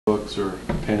books or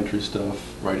pantry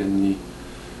stuff right in the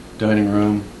dining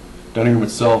room. Dining room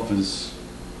itself is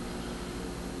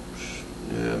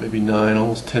maybe 9,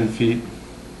 almost 10 feet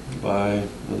by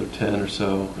another 10 or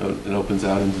so. It opens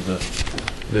out into the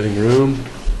living room.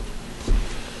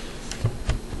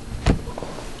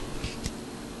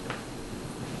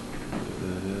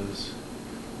 There that is.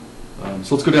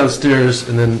 So let's go downstairs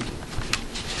and then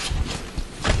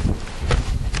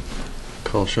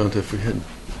call Shanta if we had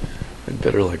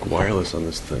better like wireless on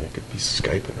this thing. I could be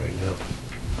Skyping right now.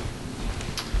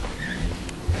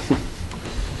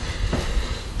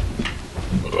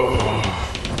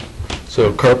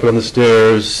 So carpet on the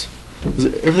stairs.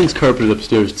 Everything's carpeted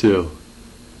upstairs too.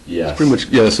 Yes. It's pretty much,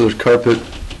 yeah. So there's carpet.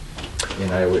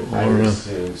 And I would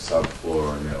assume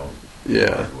subfloor, no.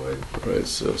 Yeah. Hardwood. Right.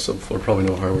 So subfloor, probably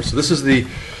no hardwood. So this is the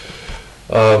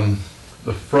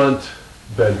front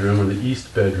bedroom, or the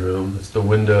east bedroom. It's the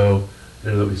window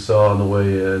there that we saw on the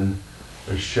way in.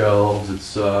 There's shelves.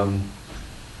 It's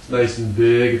nice and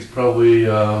big. It's probably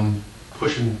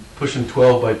pushing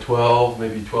 12 by 12,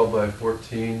 maybe 12 by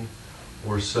 14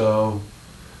 or so.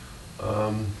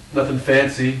 Nothing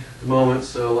fancy at the moment,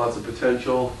 so lots of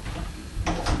potential.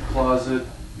 Closet,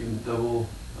 double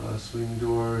swing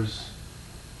doors.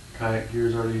 Kayak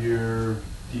gear's already here.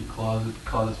 Deep closet.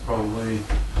 Closet's probably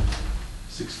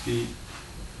 6 feet.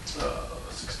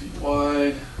 6 feet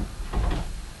wide.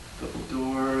 Double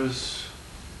doors.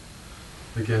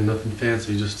 Again, nothing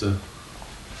fancy, just a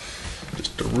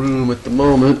room at the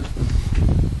moment.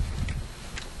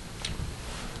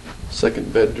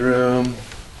 Second bedroom,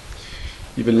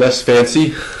 even less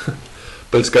fancy,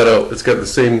 but it's got the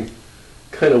same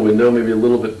kind of window, maybe a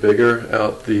little bit bigger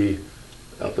out the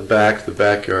back to the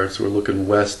backyard. So we're looking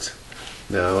west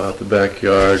now out the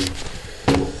backyard.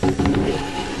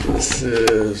 This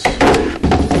is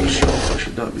a shelf I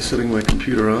should not be setting my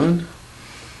computer on,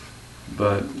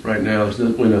 but right now there's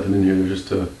really nothing in here. There's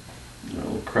just a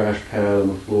little crash pad on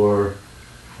the floor.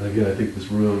 And again, I think this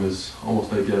room is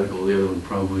almost identical to the other one,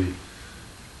 probably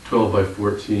 12 by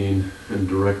 14, and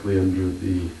directly under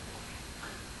the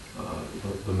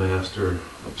master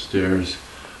upstairs.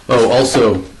 Oh,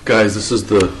 also, guys, this is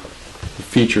the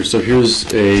feature. So here's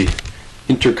a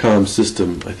intercom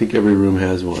system. I think every room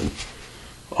has one,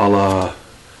 a la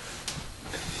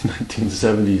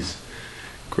 1970s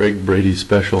Greg Brady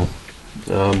special.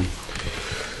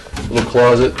 Little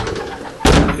closet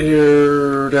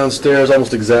here downstairs,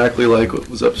 almost exactly like what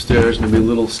was upstairs, maybe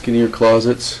little skinnier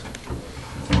closets.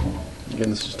 Again,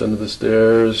 this is just under the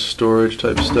stairs, storage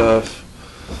type stuff.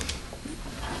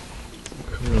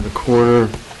 Come around the corner.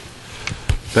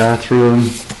 Bathroom.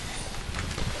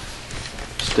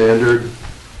 Standard.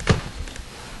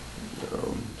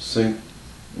 Sink,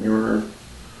 mirror,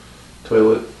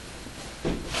 toilet,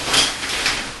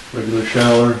 regular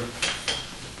shower,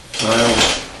 tile.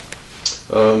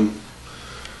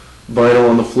 Vinyl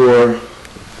on the floor.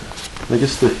 I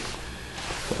guess the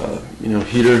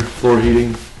heater, floor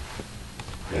heating.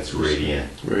 That's radiant.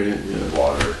 Radiant, yeah.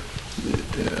 Water.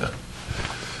 Yeah.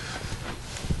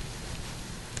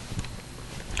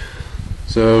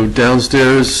 So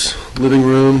downstairs, living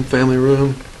room, family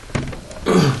room.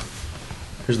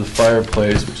 Here's the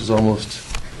fireplace, which is almost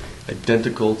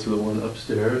identical to the one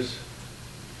upstairs.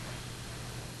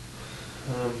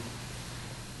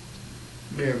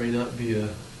 May or may not be a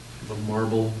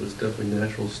marble, but it's definitely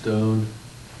natural stone.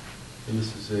 And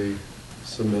this is a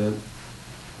cement.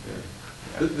 Yeah.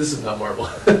 This is not marble.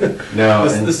 No,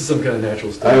 this is some kind of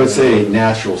natural stone. I would say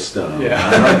natural stone. Yeah.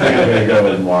 I don't think I'm going to go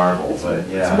with marble, but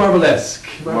yeah. It's marble-esque.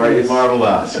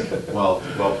 Marble-esque. Well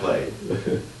played.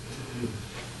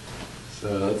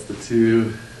 So that's the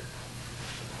two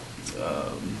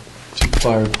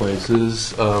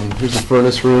fireplaces. Here's the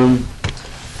furnace room.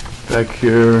 Back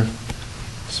here,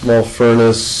 small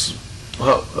furnace,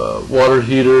 water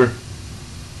heater.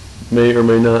 May or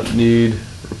may not need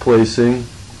replacing.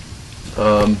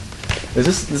 Is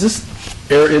this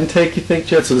air intake, you think,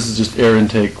 Chet? So this is just air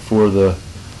intake for the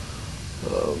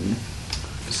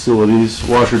facilities.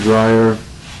 Washer dryer,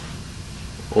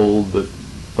 old but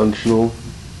functional.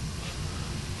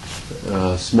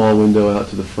 Small window out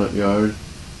to the front yard.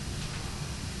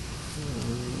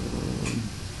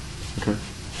 Okay.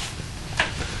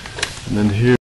 And then here.